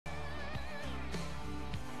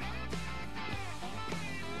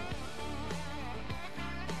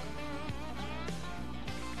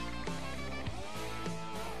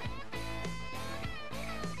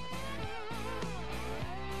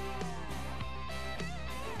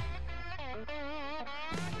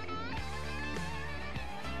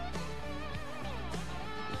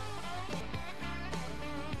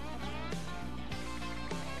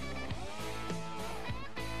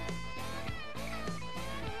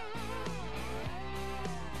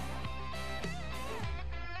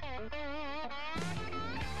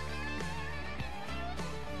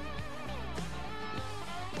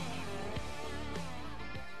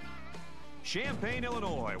Champaign,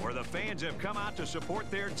 Illinois, where the fans have come out to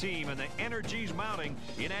support their team, and the energy's mounting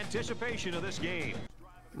in anticipation of this game.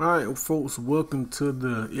 All right, folks, welcome to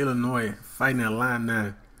the Illinois Fighting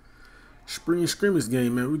Illini spring scrimmage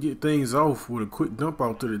game, man. We get things off with a quick dump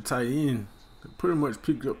out to the tight end. They pretty much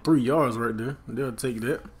picked up 3 yards right there. They'll take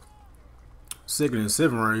that. 2nd and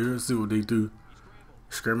 7 right here. Let's see what they do.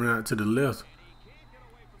 Screaming out to the left.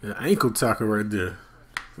 An ankle tackle right there.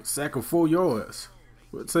 Sack of 4 yards.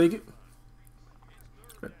 We'll take it.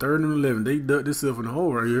 At 3rd and 11. They ducked themselves in the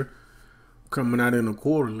hole right here. Coming out in the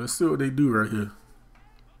quarter. Let's see what they do right here.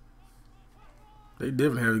 They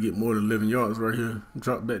definitely have to get more than 11 yards right here.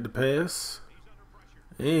 Drop back the pass.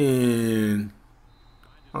 And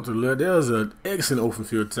out to the left. That was an excellent open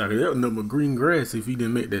field tackle. That was number green grass if he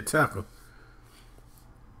didn't make that tackle.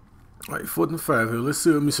 All right, 4th and 5 here. Let's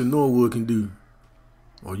see what Mr. Norwood can do.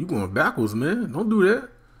 Oh, you going backwards, man. Don't do that.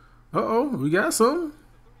 Uh-oh, we got something.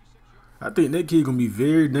 I think that kid going to be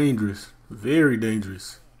very dangerous. Very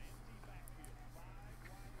dangerous.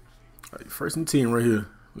 All right, 1st and 10 right here.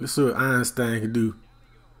 Let's see what Einstein can do.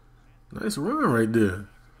 Nice run right there.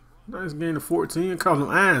 Nice gain of 14. Call him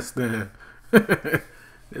Einstein.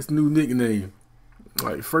 That's a new nickname. All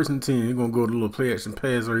right, 1st and 10. He's going to go to a little play action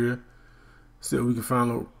pass right here. See if we can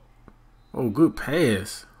find a... Oh, good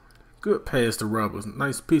pass. Good pass to Roberts.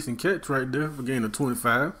 Nice piece and catch right there for gain of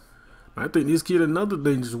 25. I think this kid another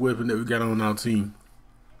dangerous weapon that we got on our team.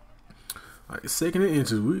 All right, 2nd and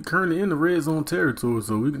inches. We currently in the red zone territory,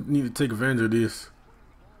 so we need to take advantage of this.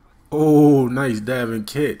 Oh, nice diving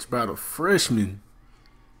catch by the freshman.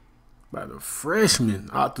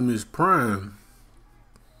 Optimus Prime.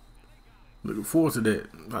 Looking forward to that.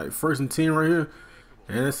 All right, 1st and 10 right here.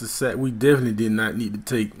 And that's a sack we definitely did not need to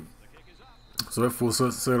take. So that forces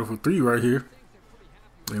us to settle for 3 right here.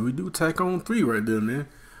 And we do tack on 3 right there, man.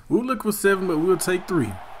 We'll look for 7, but we'll take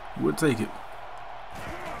 3. We'll take it.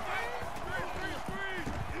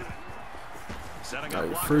 All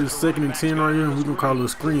right, 2nd and 10 right here. We're going to call it a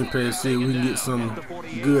screen pass. See if we can get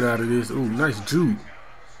something good out of this. Ooh, nice juke.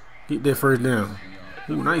 Get that 1st down.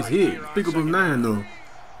 Ooh, nice hit. Pick up a 9, though.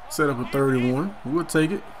 Set up a 3rd and 1. We'll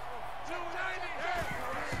take it.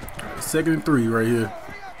 All right, 2nd and 3 right here.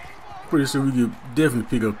 Pretty sure we could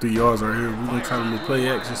definitely pick up 3 yards right here. We're going to try to play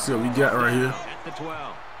action. See what we got right here.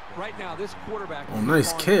 Oh,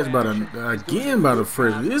 nice catch by the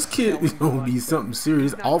freshman. This kid is going to be something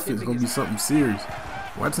serious. This offense is going to be something serious.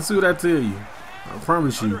 Watch and see what I tell you. I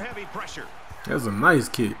promise you. That's a nice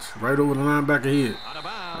catch. Right over the linebacker head.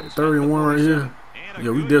 Like 3rd and 1 right here. Yeah,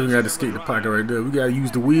 we definitely got to escape the pocket right there. We got to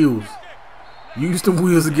use the wheels. Use the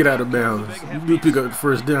wheels to get out of bounds. We do pick up the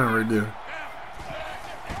 1st down right there.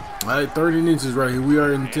 All right, 13 inches right here. We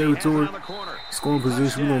are in the territory. Scoring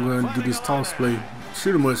position. We're going to go ahead and do this toss play.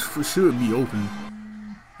 Should be open.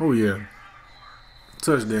 Oh, yeah.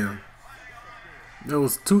 Touchdown. That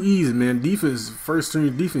was too easy, man. Defense, 1st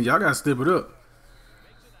string defense. Y'all got to step it up.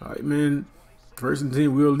 All right, man. 1st and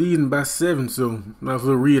 10. We're leading by 7, so nice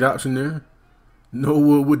little read option there.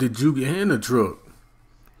 Norwood with the juke and the truck.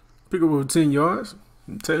 Pick up over 10 yards.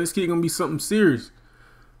 I'm telling this kid going to be something serious.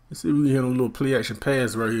 Let's see if we can hit a little play action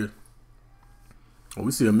pass right here. Oh,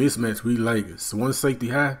 we see a mismatch we like. It's 1 safety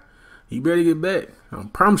high. He better get back. I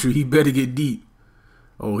promise you he better get deep.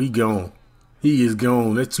 Oh, he gone. He is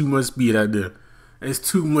gone. That's too much speed out there. That's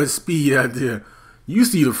too much speed out there. You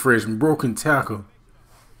see the freshman. Broken tackle.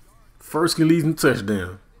 1st can lead him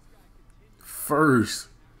touchdown. 1st.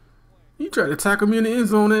 He tried to tackle me in the end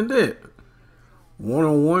zone at that.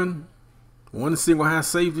 1-on-1. 1 single high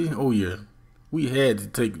safety. Oh, yeah. We had to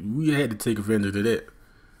take advantage of that.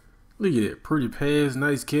 Look at that. Pretty pass,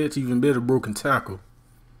 nice catch, even better broken tackle.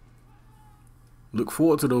 Look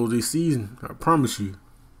forward to those this season. I promise you.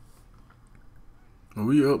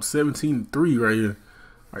 We are up 17-3 right here.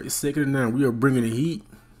 All right, 2nd and 9. We are bringing the heat,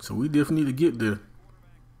 so we definitely need to get there.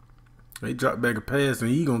 They drop back a pass, and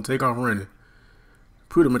he gonna take off running.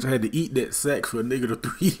 Pretty much had to eat that sack for a negative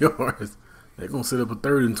 3 yards. They're gonna set up a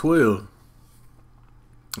 3rd and 12.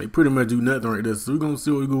 They pretty much do nothing right there. So we're gonna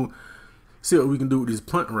see what we can do with this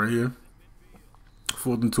punt right here.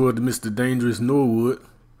 4th and 12 to Mr. Dangerous Norwood.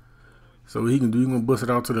 So what he can do, he's gonna bust it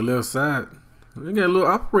out to the left side. They got a little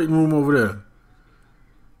operating room over there.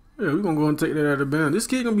 Yeah, we're gonna go and take that out of bounds. This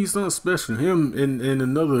kid gonna be something special. Him and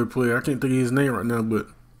another player, I can't think of his name right now, but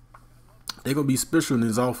they're gonna be special in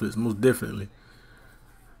his offense, most definitely.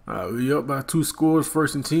 Alright, we up by 2 scores,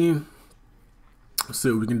 1st and 10. Let's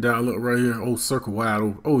see what we can dial up right here. Oh, circle wide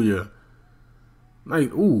over. Oh, yeah.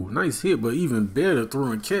 Nice. Ooh, nice hit, but even better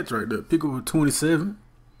throw and catch right there. Pick up a 27.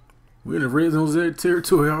 We're in the red zone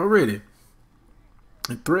territory already.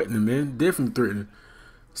 And threatening, man. Definitely threatening.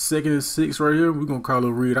 2nd and 6 right here. We're going to call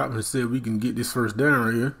a read out and say we can get this first down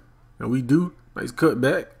right here. And we do. Nice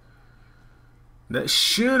cutback. That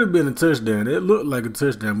should have been a touchdown. That looked like a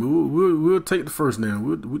touchdown. But we'll take the first down.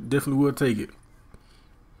 We definitely will take it.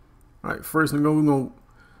 All right, first and go. We're going to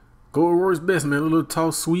go with Roy's best, man. A little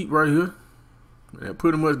toss sweep right here. That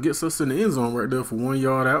pretty much gets us in the end zone right there for 1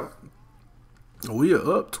 yard out. We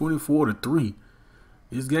are up 24-3.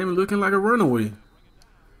 This game is looking like a runaway.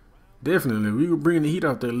 Definitely, we were bringing the heat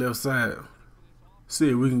out that left side. See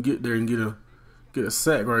if we can get there and get a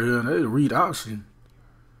sack right here. That is a read option.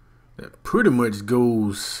 That pretty much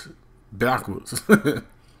goes backwards.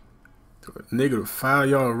 Negative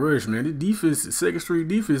 5-yard rush, man. This defense, 2nd Street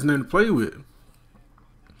defense, nothing to play with.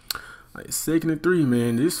 Like 2nd and 3,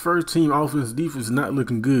 man. This first team offense defense is not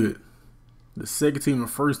looking good. The second team and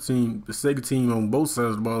first team, the second team on both sides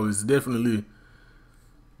of the ball is definitely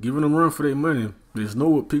giving them a run for their money. There's no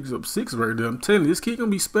one picks up 6 right there. I'm telling you, this kid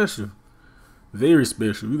gonna be special. Very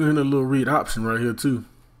special. We're gonna hit a little read option right here too.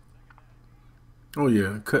 Oh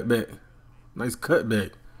yeah, cutback. Nice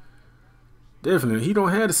cutback. Definitely. He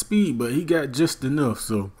don't have the speed, but he got just enough,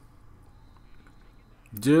 so.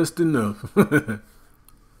 Just enough. Alright,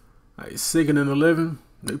 2nd and 11.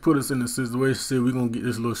 They put us in the situation, said we're gonna get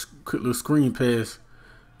this quick little screen pass.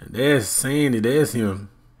 And that's Sandy, that's him.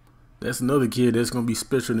 That's another kid that's going to be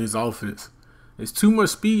special in his offense. It's too much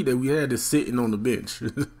speed that we had to sitting on the bench.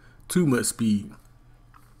 Too much speed.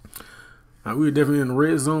 All right, we're definitely in the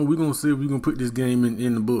red zone. We're going to see if we can put this game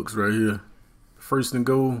in the books right here. First and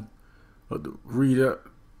goal. Read up.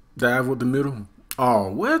 Dive with the middle.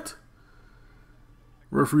 Oh, what?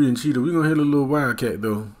 Referee and cheater. We're going to hit a little wildcat,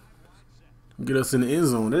 though. Get us in the end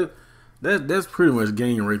zone. That's pretty much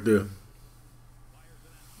game right there.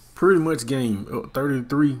 Pretty much game.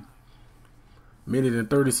 33. Minute and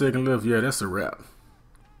 30 seconds left. Yeah, that's a wrap.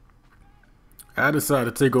 I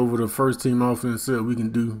decided to take over the first team offense. Said we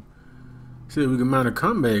can mount a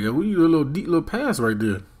comeback. We need a little deep little pass right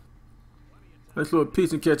there. Nice little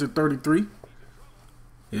pitch and catch at 33.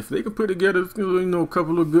 If they can put together, a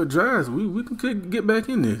couple of good drives, we can get back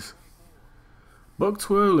in this. Buck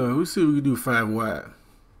 12. We see if we can do 5 wide.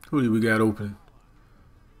 Who do we got open?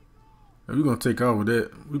 We're gonna take out with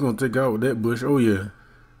that. We're gonna take out with that bush. Oh yeah.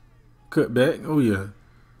 Cut back. Oh yeah.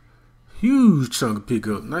 Huge chunk of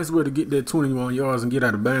pickup. Nice way to get that 21 yards and get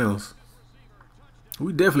out of bounds.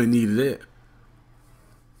 We definitely needed that.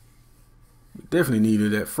 We definitely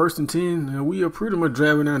needed that. 1st and 10. We are pretty much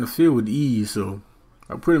driving down the field with ease, so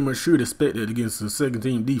I pretty much should expect that against the 2nd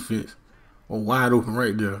team defense. On wide open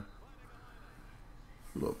right there.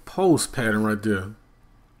 Little post pattern right there.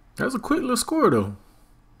 That's a quick little score though.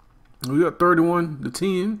 We got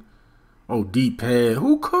 31-10. Oh, deep pad.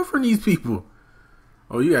 Who covering these people?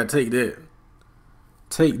 Oh, you gotta take that.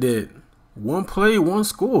 Take that. 1 play, 1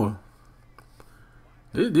 score.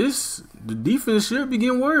 The defense should be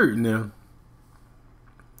getting worried now.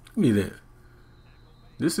 Give me that.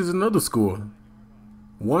 This is another score.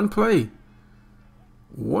 1 play.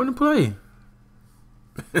 1 play.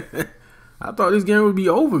 I thought this game would be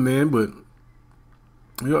over, man, but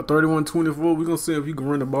we got 31-24. We're gonna see if you can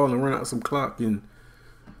run the ball and run out some clock, and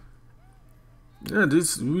yeah,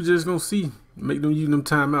 we just gonna see. Make them use them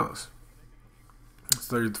timeouts.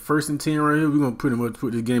 So 1st and 10 right here. We're gonna pretty much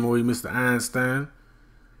put this game away, Mr. Einstein,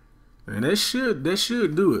 and that should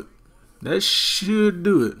do it. That should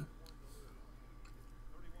do it.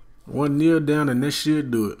 1-0 down, and that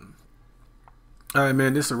should do it. All right,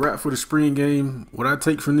 man. This is a wrap for the spring game. What I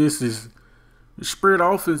take from this is the spread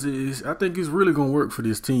offense I think it's really gonna work for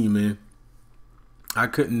this team, man. I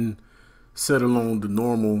couldn't settle on the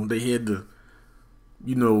normal. They had the,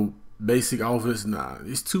 basic offense. Nah,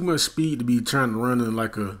 it's too much speed to be trying to run in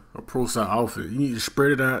like a pro style offense. You need to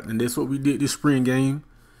spread it out, and that's what we did this spring game,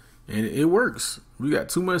 and it works. We got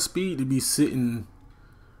too much speed to be sitting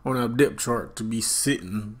on our depth chart, to be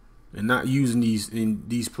sitting and not using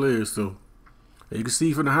these players. So you can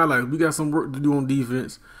see from the highlights, we got some work to do on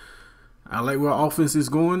defense. I like where our offense is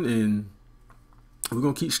going, and we're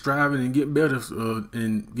gonna keep striving and get better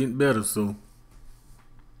and getting better. So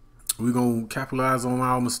we're gonna capitalize on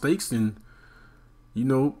our mistakes and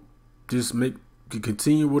just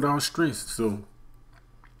continue with our strengths. So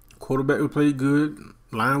quarterback we played good,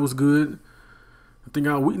 line was good. I think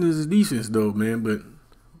our weakness is defense though, man. But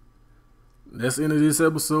that's the end of this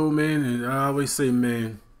episode, man. And I always say,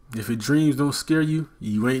 man, if your dreams don't scare you,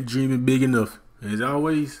 you ain't dreaming big enough. As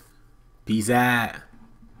always, peace out.